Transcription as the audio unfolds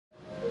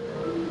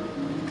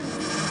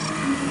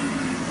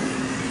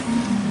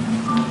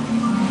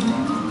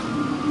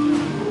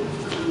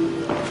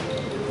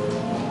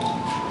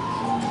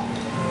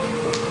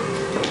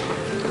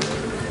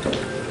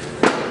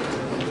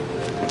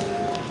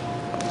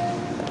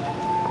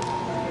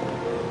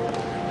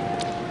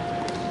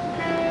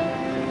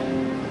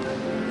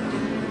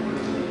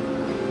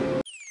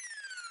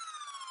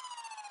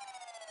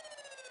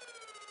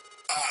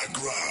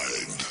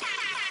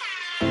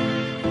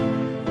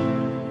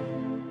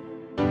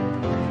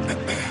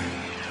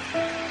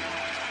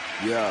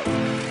Yeah.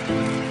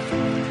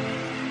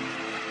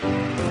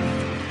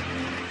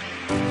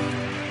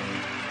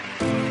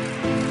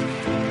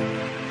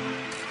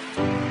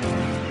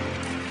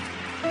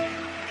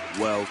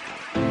 Welcome.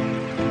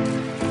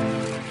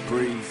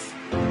 Breathe.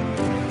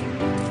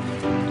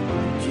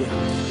 Yeah.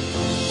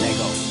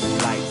 Lego.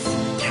 Lights.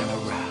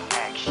 Camera.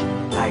 Action.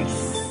 Lights.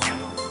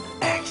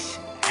 Action.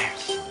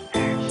 Action.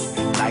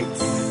 Action.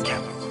 Lights.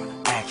 Camera.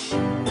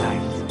 Action.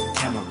 Lights.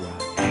 Camera.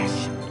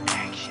 Action.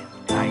 Action.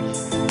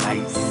 Lights.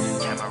 Lights.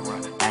 Camera.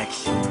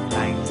 Action.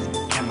 Lights.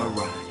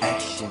 Camera.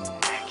 Action.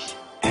 Action.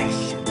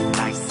 Action.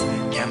 Lights.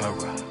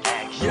 Camera.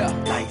 Action. Yeah.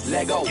 Lights.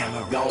 Lego.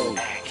 Camera. Gone.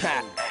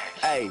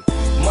 Hey,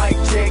 mic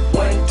check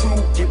 1,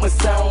 2, get my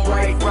sound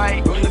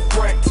right. From the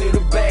front to the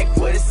back,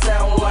 what it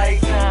sound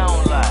like?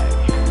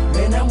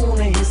 Man, I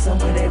wanna hear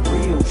some of that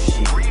real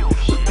shit.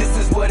 But this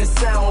is what it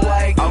sound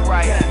like.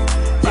 Alright,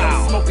 yeah,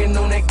 I'm smoking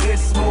on that good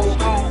smoke.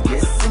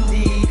 Yes,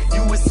 indeed,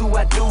 you is who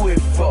I do it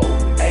for.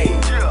 Hey,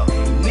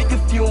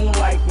 nigga, if you don't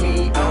like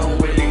me, I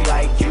don't really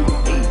like you.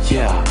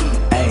 Yeah,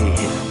 hey,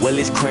 well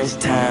it's crunch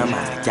time,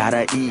 I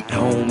gotta eat,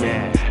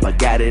 homie. I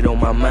got it on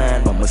my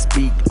mind, I'ma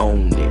speak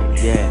on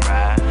it.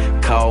 Yeah.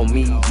 Call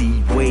me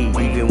D-Wade,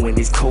 even when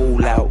it's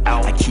cold out,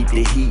 I keep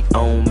the heat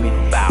on me.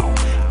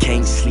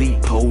 Can't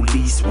sleep,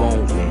 police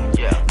want me.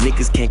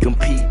 Niggas can't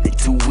compete, they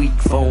too weak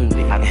for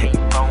me.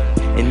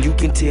 And you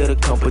can tell the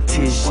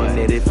competition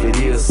that if it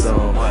is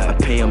some, I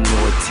pay them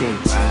no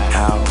attention.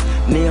 How?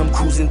 Now I'm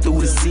cruising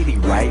through the city,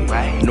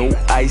 right? No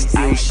ice,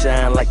 still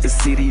shine like the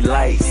city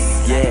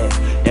lights. Yeah,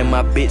 and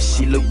my bitch,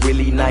 she look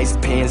really nice.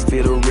 Pants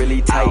fit her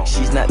really tight.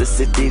 She's not the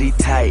sedity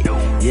type.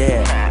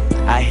 Yeah,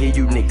 I hear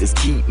you niggas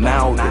keep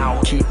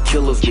mouthing. Keep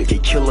killers with a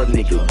killer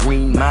nigga,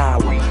 Green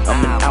Mile.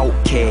 I'm an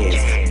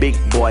outcast, big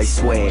boy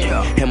swag.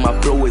 And my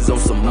flow is on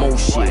some more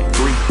shit,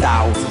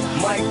 3,000.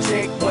 Mic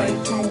check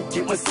 1, 2,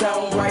 get my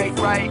sound right.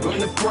 From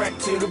the front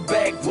to the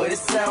back, what it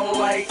sound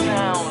like?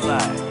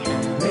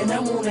 Man, I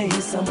wanna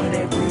hear some of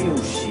that real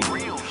shit.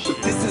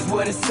 But this is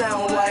what it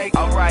sound like.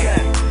 Alright,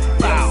 yeah,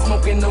 I'm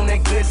smoking on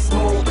that good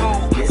smoke.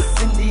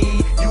 Yes,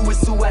 indeed, you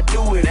is who I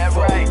do it. That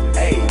right?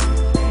 Hey,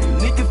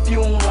 nigga, if you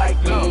don't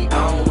like me,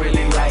 I don't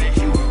really like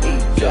you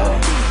either.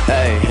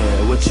 Hey,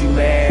 what you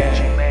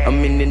mad?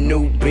 I'm in the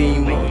new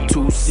Beamer,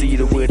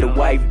 2-seater with a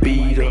white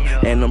beater,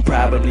 and I'm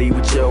probably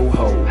with your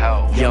hoe,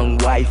 young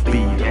wife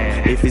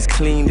beater. If it's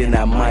clean, then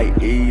I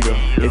might eat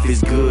her. If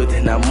it's good,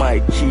 then I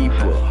might keep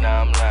her.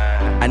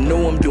 I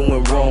know I'm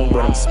doing wrong,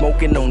 but I'm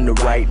smoking on the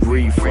right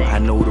reefer. I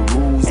know the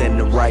rules and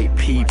the right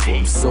people.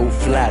 I'm so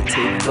fly,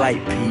 take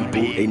flight,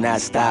 people. They not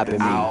stopping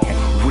me.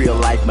 Real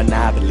life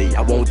monopoly,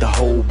 I want the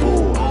whole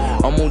board.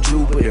 I'm on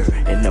Jupiter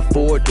in the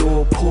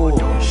 4-door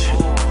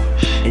Porsche.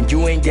 And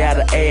you ain't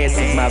gotta ask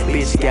if my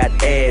bitch got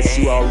ass,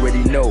 you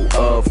already know,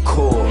 of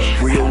course.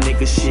 Real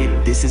nigga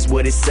shit, this is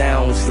what it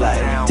sounds like.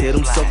 Tell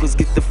them suckers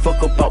get the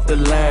fuck up out the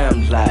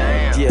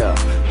limelight. Yeah,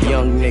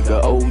 young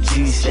nigga,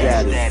 OG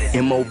status.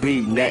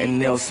 M.O.B.,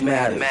 nothing else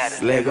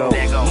matters. Lego.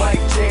 Mic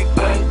check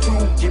 1,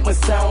 2, get my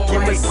sound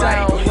right.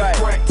 From the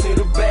front to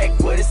the back,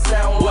 what it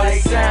sound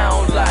like?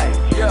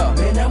 Yeah,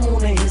 man, I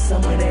wanna hear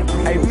some of that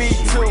real shit. Hey, me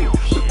too.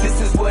 But this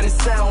is what it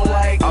sound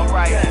like.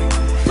 Alright,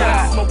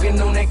 yeah, I'm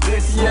smoking on that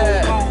good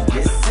smoke.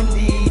 Yes,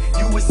 indeed,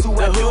 you is who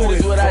I do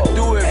it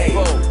for. Hey,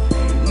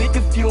 nigga,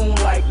 if you don't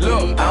like me,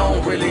 I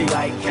don't really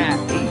like you.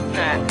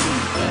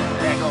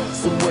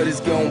 So what it's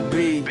gonna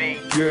be,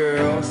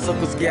 girl?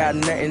 Suckers got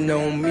nothing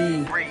on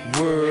me,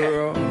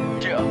 world.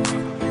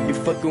 You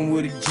fucking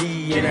with a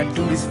G, and I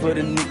do this for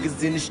the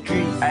niggas in the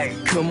street.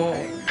 Come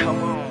on,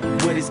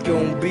 what it's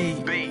gonna be,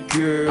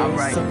 girl?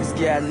 Suckers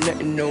got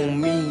nothing on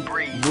me,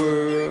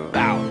 world.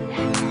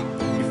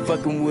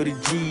 Fucking with a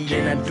G,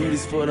 and I do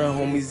this for the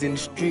homies in the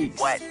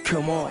streets.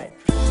 Come on.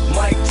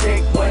 Mic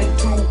check 1,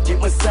 2, get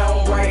my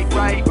sound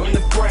right. From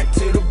the front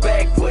to the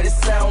back, what it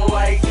sound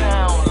like?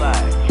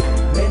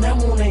 Man, I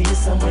wanna hear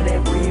some of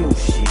that real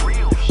shit.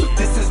 But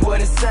this is what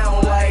it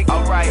sound like.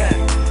 Alright, yeah,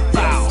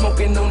 I'm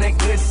smoking on that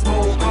good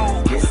smoke.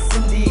 Yes,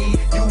 indeed,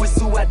 you is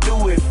who I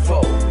do it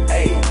for.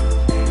 Hey,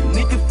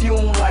 nigga, if you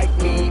don't like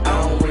me,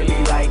 I don't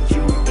really like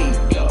you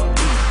either.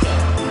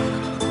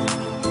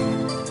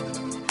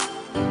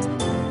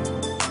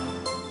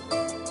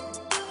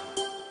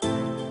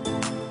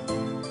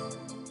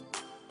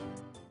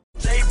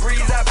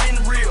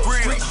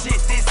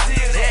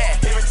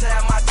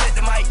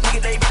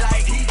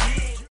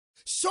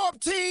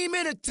 Sharp Team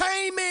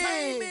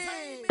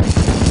Entertainment.